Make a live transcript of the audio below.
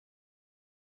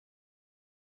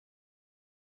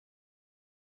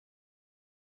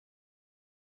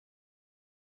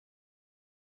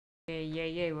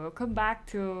Welcome back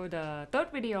to the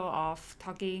third video of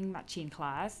Talking Machine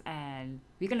class, and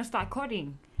we're gonna start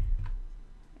coding.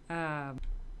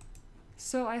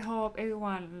 So I hope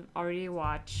everyone already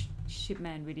watched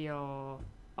shipment video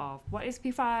of what is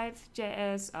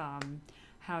P5.js,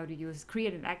 how to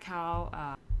create an account.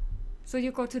 So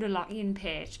you go to the login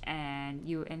page and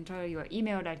you enter your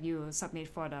email that you submit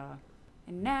for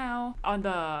and now on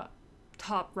the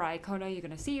top right corner you're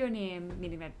gonna see your name,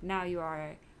 meaning that now you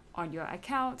are on your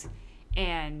account,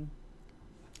 and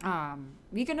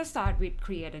we're gonna start with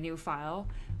create a new file.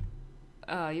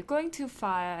 You're going to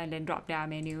file and then drop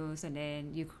down menus, and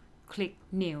then you click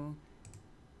new,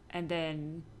 and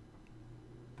then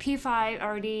P5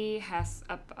 already has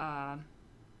a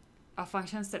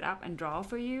function set up and draw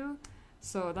for you,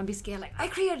 so don't be scared like I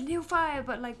create a new file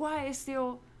but like why is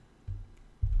still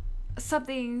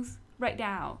something's right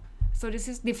now. So this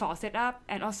is default setup,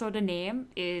 and also the name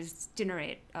is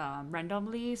generate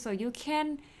randomly, so you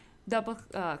can double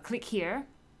click here,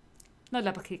 not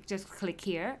double click, just click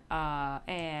here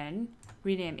and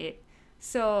rename it.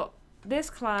 So this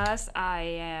class I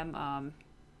am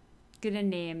gonna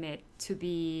name it to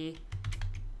be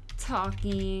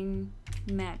talking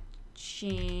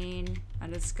machine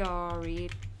underscore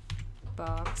read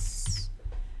box,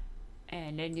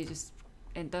 and then you just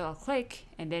enter or click,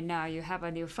 and then now you have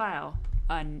a new file.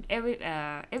 And every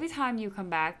time you come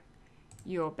back,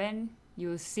 you open,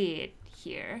 you see it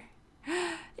here.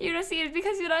 You don't see it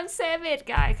because you don't save it,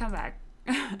 guys. Come back.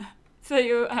 So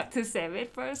you have to save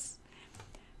it first.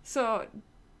 So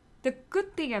the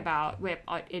good thing about web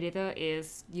editor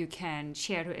is you can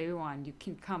share to everyone. You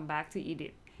can come back to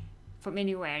edit from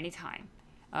anywhere, anytime.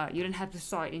 You don't have to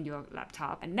store it in your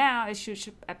laptop. And now it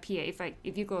should appear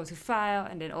if you go to file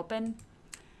and then open,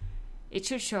 it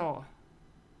should show,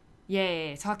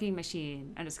 yay, talking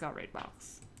machine underscore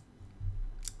redbox.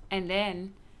 And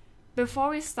then before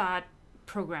we start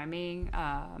programming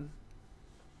on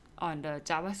the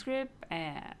JavaScript,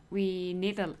 we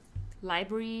need a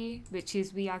library, which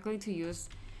is we are going to use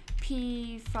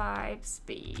P5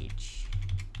 speech.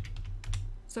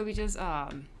 So we just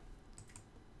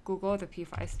Google the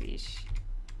P5 speech,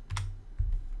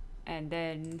 and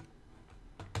then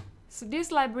so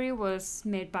this library was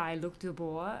made by Luc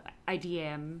Dubois,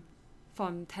 IDM,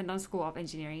 from Tandon School of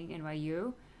Engineering,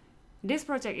 NYU. This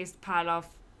project is part of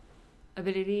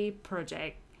Ability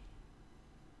project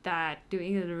that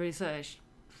doing the research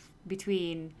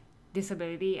between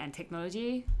disability and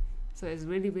technology. So it's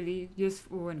really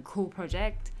useful and cool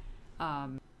project.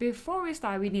 Before we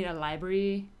start, we need a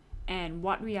library, and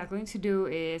what we are going to do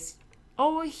is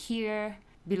over here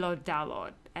below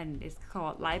download, and it's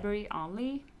called library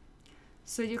only.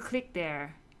 So you click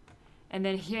there, and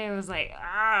then here it was like,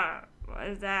 what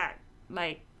is that?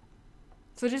 Like,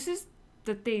 so this is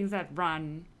the things that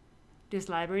run this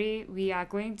library. We are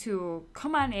going to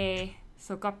Command A,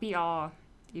 so copy all.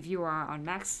 If you are on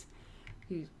Macs,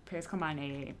 you press Command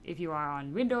A. If you are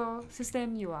on Windows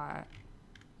system, you are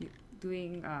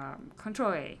doing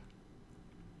Control A,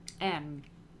 and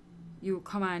you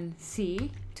Command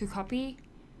C to copy,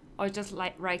 or just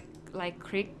right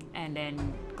click and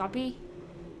then copy.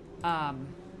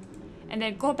 And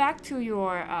then go back to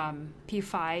your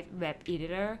P5 web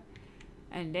editor,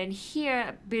 and then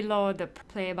here below the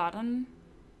play button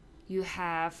you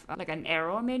have like an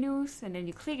arrow menus, and then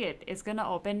you click it. It's gonna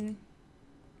open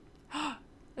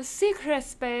a secret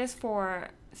space for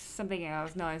something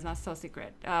else. No, it's not so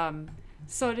secret.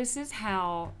 So this is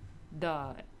how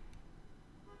the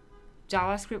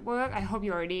JavaScript work. I hope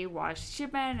you already watched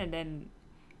shipment and then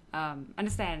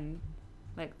understand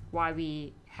like why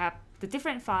we have the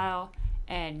different file,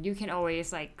 and you can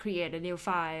always like create a new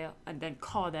file and then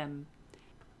call them.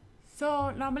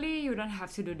 So normally you don't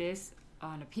have to do this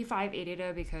on a P5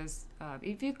 editor, because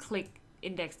if you click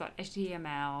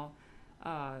index.html,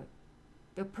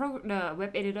 the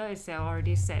web editor itself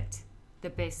already set the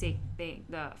basic thing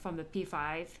from the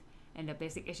P5 and the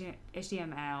basic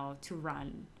HTML to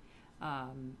run.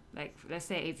 Like let's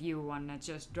say if you wanna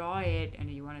just draw it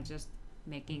and you wanna just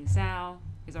making sound,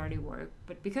 it's already worked.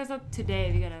 But because of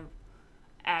today, we're gonna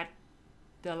add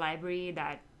the library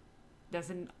that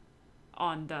doesn't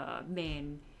on the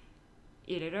main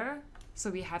editor,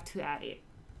 so we have to add it.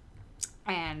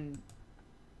 And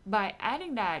by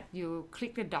adding that, you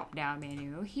click the drop down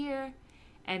menu here,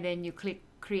 and then you click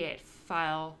create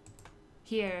file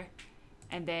here,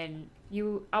 and then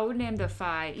I would name the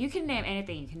file. You can name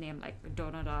anything. You can name like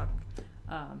donut dog.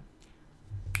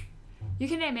 You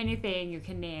can name anything. You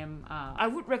can name. I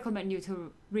would recommend you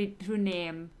to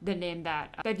name the name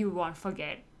that you won't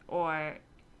forget, or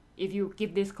if you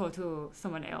give this code to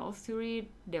someone else to read,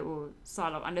 they will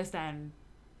sort of understand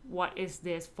what is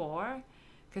this for.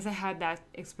 Because I had that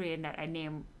experience that I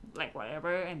named like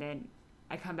whatever, and then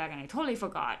I come back and I totally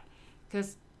forgot.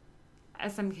 Because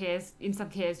in some case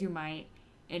you might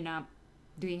end up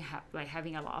doing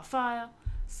having a lot of file.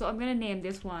 So I'm gonna name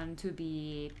this one to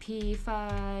be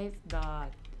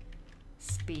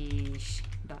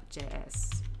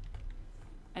p5.speech.js,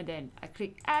 and then I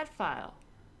click add file,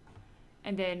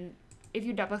 and then if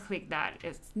you double click that,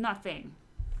 it's nothing.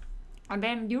 And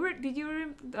then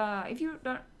if you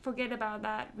don't forget about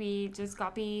that, we just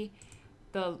copy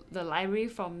the library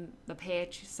from the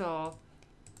page. So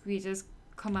we just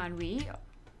command V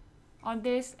on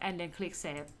this and then click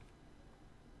save.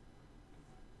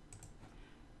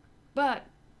 But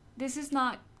this is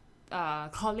not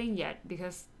calling yet,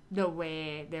 because the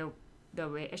way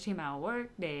HTML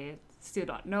work, they still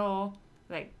don't know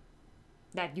like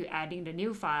that you're adding the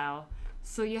new file.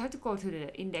 So you have to go to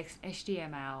the index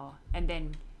HTML and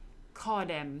then call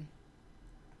them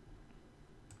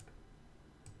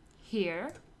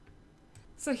here.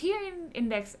 So here in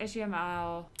index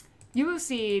HTML, you will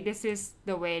see this is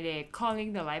the way they're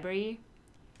calling the library.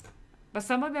 But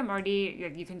some of them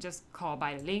already, you can just call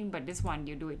by the link, but this one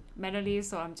you do it manually.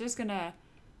 So I'm just gonna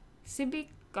simply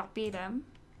copy them,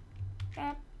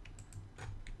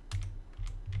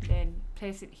 then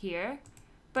place it here.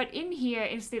 But in here,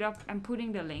 instead of I'm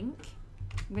putting the link,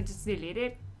 I'm gonna just delete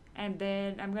it, and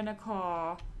then I'm gonna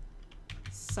call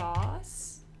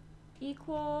source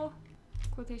equal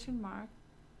quotation mark,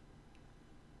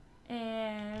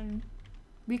 and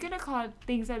we're gonna call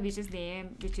things that we just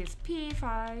named, which is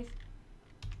p5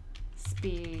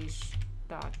 speech.js,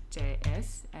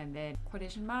 and then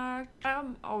quotation mark.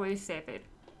 Always save it.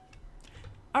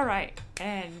 Alright,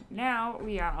 and now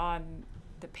we are on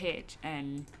the page,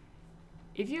 and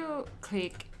if you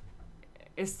click,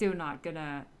 it's still not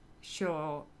gonna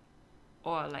show,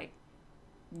 or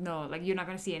you're not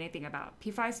gonna see anything about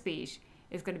p5 speech.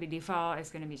 It's gonna be default. It's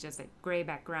gonna be just like gray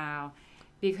background,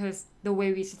 because the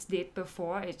way we just did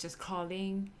before, it's just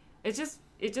calling. It just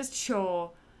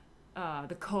show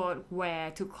the code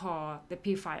where to call the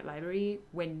p5 library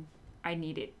when I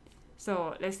need it.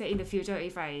 So let's say in the future,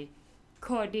 if I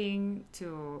coding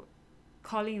to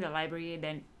calling the library,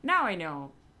 then now I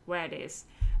know where it is.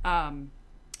 And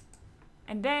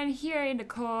then here in the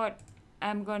code,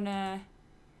 I'm gonna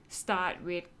start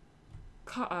with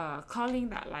calling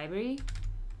that library.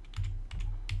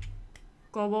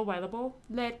 Global variable.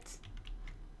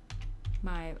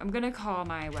 I'm gonna call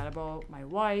my variable my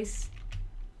voice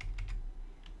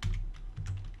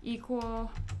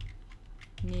equal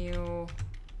new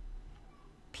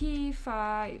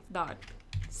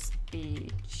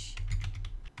p5.speech.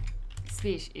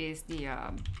 Speech is the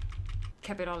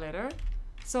capital letter.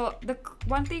 So the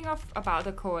one thing about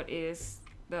the code is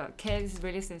the case is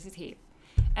really sensitive,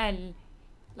 and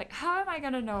like how am I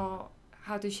gonna know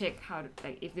how to check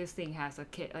if this thing has a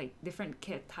different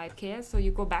type case? So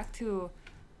you go back to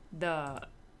the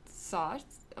source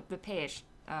of the page.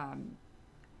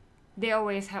 They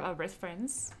always have a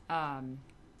reference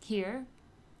here,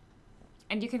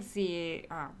 and you can see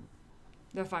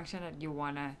the function that you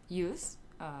wanna use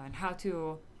and how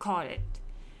to call it.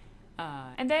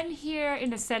 And then here in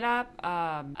the setup,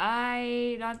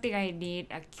 I don't think I need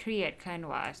a create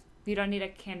canvas. We don't need a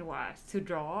canvas to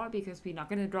draw, because we're not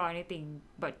going to draw anything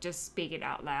but just speak it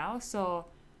out loud. So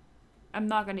I'm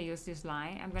not going to use this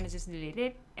line. I'm going to just delete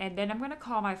it. And then I'm going to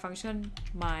call my function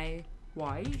my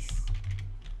voice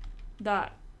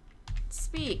dot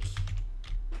speak.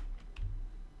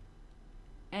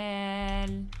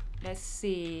 And let's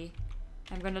see.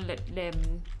 I'm going to let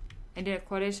them, and then a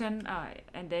quotation,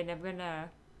 and then I'm going to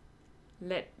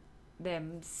let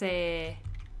them say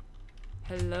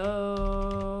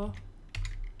hello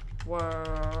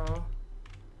world.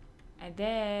 And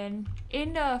then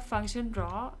in the function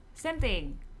draw, same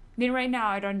thing. Then right now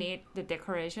I don't need the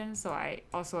decoration, so I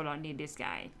also don't need this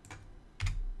guy.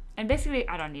 And basically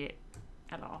I don't need it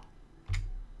at all.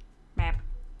 Map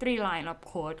 3 line of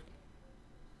code.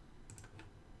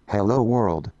 Hello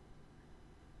world.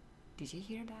 Did you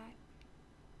hear that?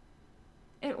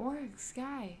 It works,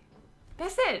 guy.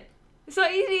 That's it. It's so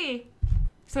easy.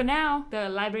 So now the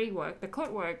library works, the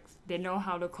code works, they know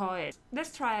how to call it.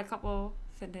 Let's try a couple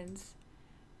sentences.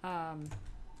 How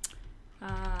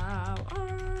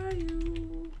are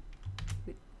you?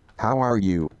 How are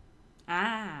you?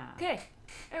 Okay,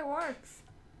 it works.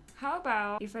 How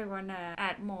about if I wanna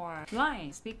add more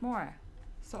lines, speak more?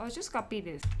 So I'll just copy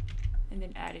this and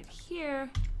then add it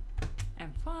here,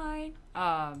 and fine.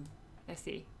 Let's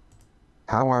see.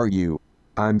 How are you?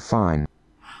 I'm fine.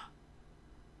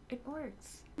 it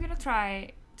works. I'm gonna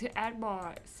try to add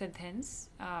more sentence.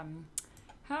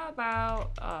 How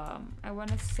about I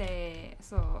wanna say,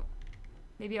 so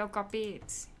maybe I'll copy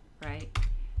it, right?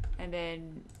 And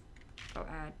then I'll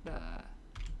add the,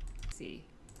 see.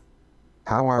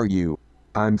 How are you?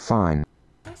 I'm fine.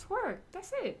 That's work.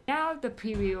 That's it. Now the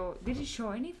preview didn't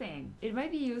show anything. It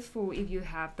might be useful if you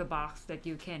have the box that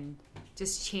you can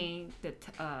just change the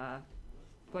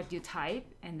what you type,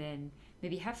 and then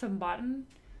maybe have some button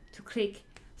to click.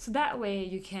 So that way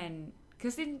you can,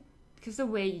 because the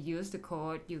way you use the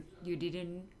code, you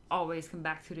didn't always come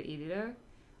back to the editor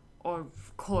or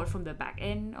code from the back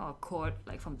end or code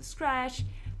like from the scratch.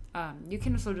 You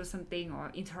can also do something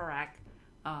or interact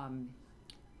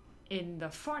in the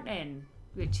front end,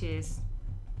 which is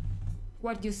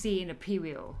what you see in the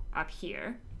preview up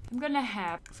here. I'm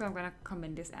gonna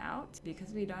comment this out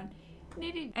because we don't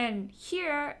need it. And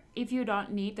here, if you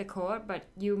don't need the code, but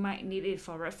you might need it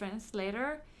for reference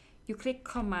later, you click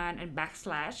command and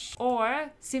backslash, or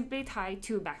simply type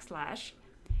 2 backslash.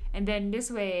 And then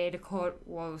this way the code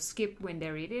will skip when they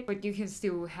read it, but you can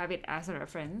still have it as a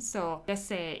reference. So let's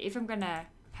say if I'm gonna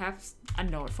have a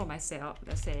note for myself,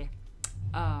 let's say,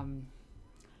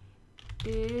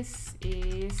 this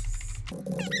is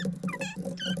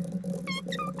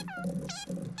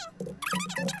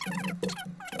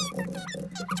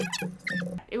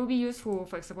it will be useful,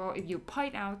 for example, if you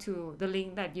point out to the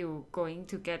link that you're going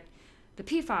to get the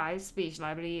P5 speech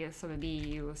library. So maybe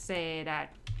you say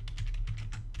that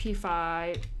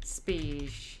P5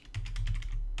 speech,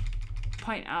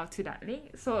 point out to that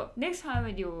link. So next time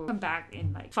when you come back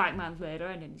in like 5 months later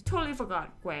and then you totally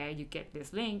forgot where you get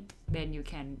this link, then you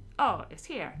can, oh, it's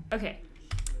here. Okay.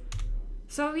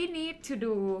 So we need to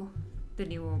do the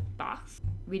new box.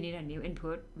 We need a new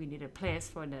input. We need a place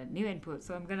for the new input.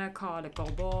 So I'm gonna call the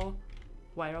global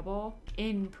variable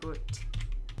input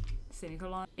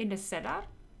semicolon in the setup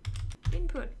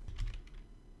input.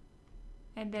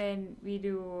 And then we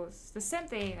do the same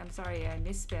thing. I'm sorry, I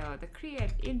misspelled the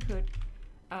create input.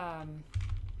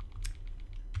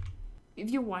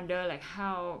 If you wonder like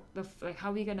how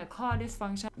we gonna call this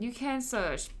function, you can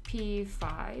search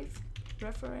P5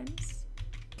 reference.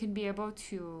 You can be able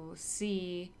to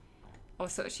see, or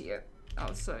search here.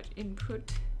 I'll search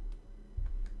input,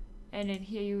 and then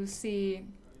here you see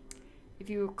if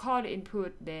you call the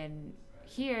input, then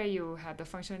here you have the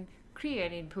function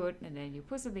create input, and then you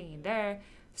put something in there.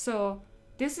 So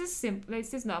this is simple.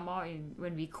 This is normal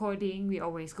when we coding. We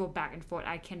always go back and forth.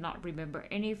 I cannot remember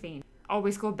anything.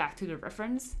 Always go back to the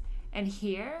reference. And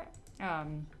here,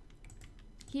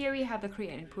 here we have the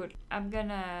create input. I'm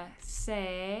gonna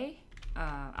say,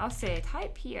 I'll say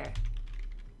type here,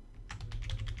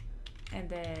 and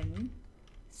then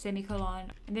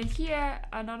semicolon, and then here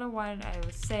another one. I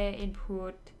will say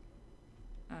input.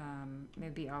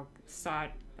 Maybe I'll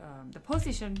start the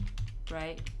position,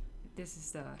 right? This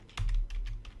is the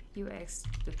UX,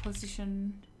 the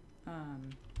position,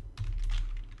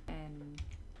 and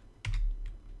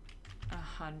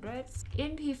 100.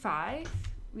 In P5,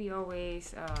 we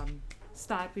always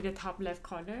start with the top left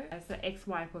corner as the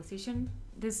XY position.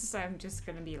 This is just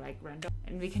gonna be like random,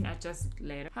 and we can adjust it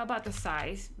later. How about the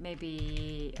size?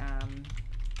 Maybe,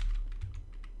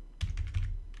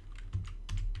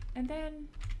 and then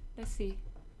let's see.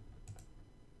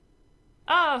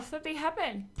 Oh, something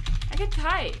happened. I can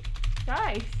type,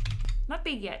 guys.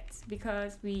 Nothing yet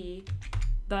because we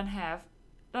don't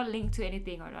link to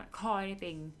anything or not call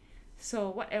anything. So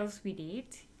what else we need?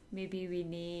 Maybe we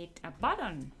need a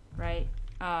button, right?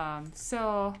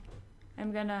 So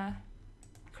I'm gonna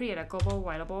create a global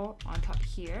variable on top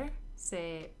here.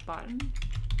 Say button.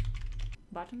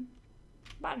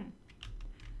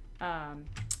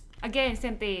 Again,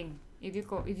 same thing. If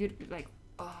you like,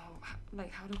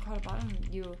 like how to call a button,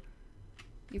 you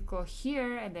go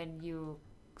here and then you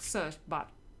search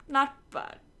not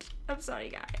but. I'm sorry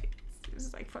guys, this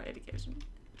is like for education.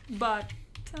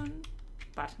 Button.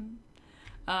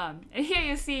 And here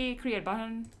you see create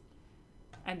button,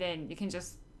 and then you can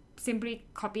just simply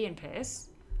copy and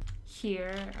paste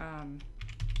here.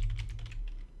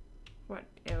 What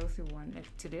else you want it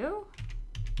to do?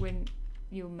 When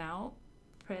you mouse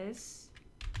press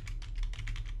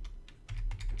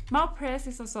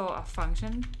is also a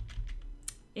function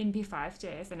in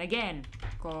P5.js, and again,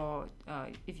 go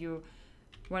if you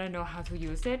want to know how to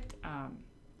use it,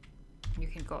 you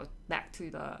can go back to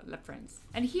the reference.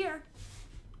 And here,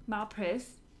 mouse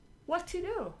press, what to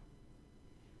do?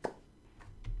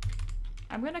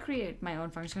 I'm gonna create my own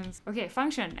functions. Okay,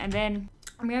 function, and then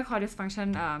I'm gonna call this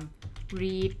function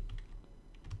read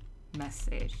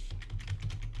message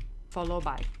followed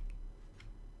by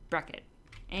bracket,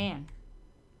 and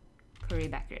curly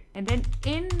bracket. And then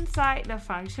inside the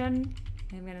function,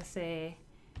 I'm gonna say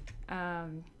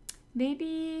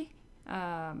maybe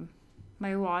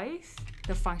my voice,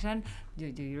 the function. Do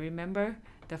you remember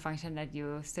the function that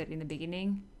you said in the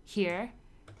beginning? Here,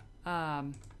 my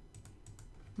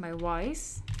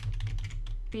voice,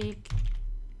 speak.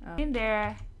 In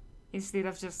there, instead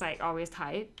of just like always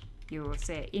type, you will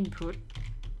say input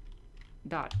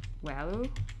dot value.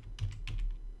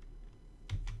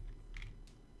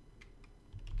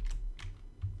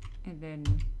 And then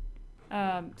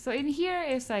so in here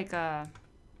is like a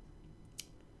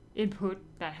input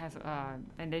that has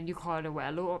and then you call the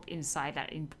value of inside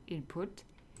that input.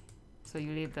 So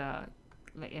you leave the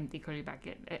like empty curly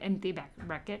bracket, empty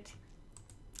bracket,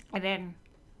 and then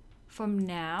from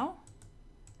now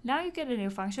you get a new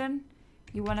function.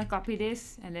 You want to copy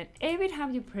this, and then every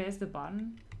time you press the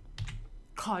button,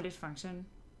 call this function.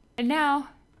 And now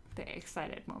the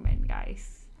excited moment,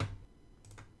 guys.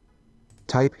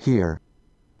 Type here.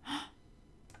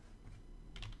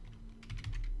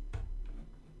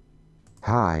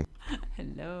 Hi.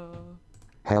 Hello.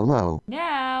 Hello.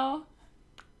 Now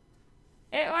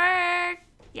it worked.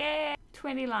 Yeah.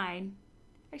 20 line.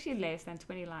 Actually less than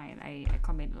 20 line. I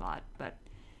comment a lot, but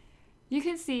you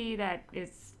can see that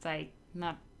it's like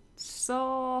not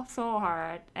so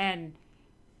hard. And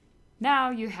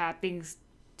now you have things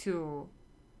to,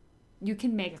 you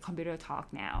can make a computer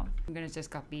talk now. I'm gonna just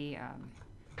copy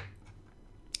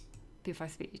P5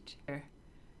 speech here,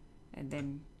 and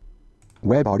then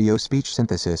Web audio speech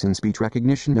synthesis and speech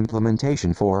recognition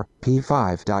implementation for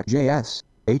p5.js.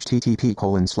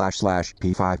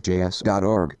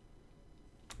 http://p5js.org.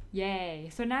 yay.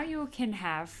 So now you can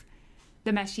have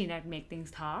the machine that make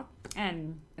things talk,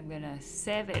 and I'm gonna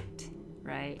save it,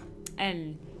 right?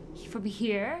 And from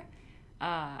here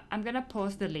I'm gonna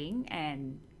post the link,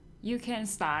 and you can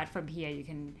start from here. You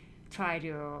can try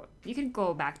to, you can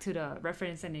go back to the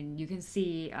reference, and then you can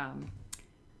see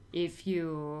if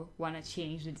you want to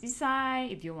change the design,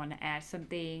 if you want to add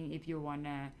something, if you want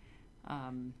to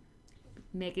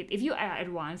make it, if you add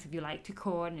advanced, if you like to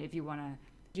code, and if you want to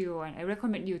do, and I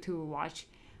recommend you to watch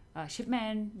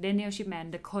Daniel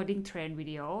Shipman, the coding trend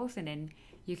videos, and then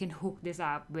you can hook this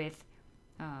up with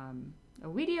a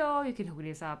video. You can hook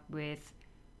this up with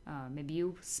maybe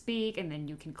you speak, and then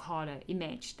you can call the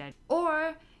image that,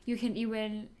 or you can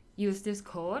even use this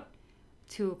code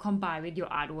to combine with your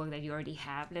artwork that you already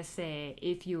have. Let's say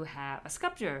if you have a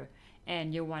sculpture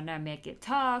and you want to make it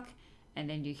talk, and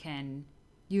then you can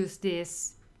use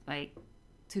this like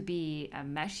to be a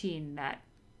machine that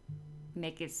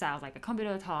make it sound like a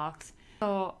computer talks.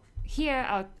 So here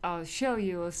I'll show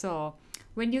you. So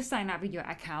when you sign up with your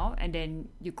account, and then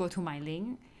you go to my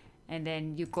link, and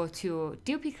then you go to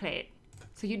duplicate.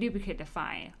 So you duplicate the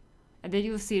file, and then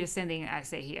you'll see the same thing I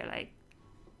say here, like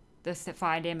the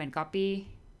file name and copy,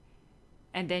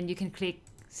 and then you can click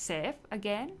save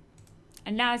again,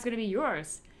 and now it's gonna be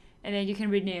yours, and then you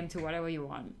can rename to whatever you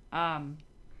want, and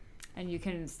you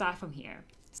can start from here.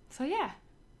 So yeah,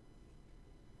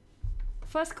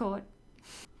 first code.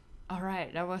 All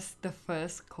right, that was the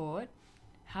first code.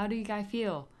 How do you guys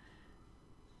feel?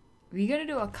 We're gonna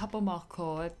do a couple more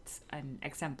codes and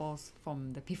examples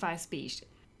from the P5 speech.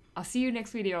 I'll see you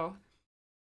next video.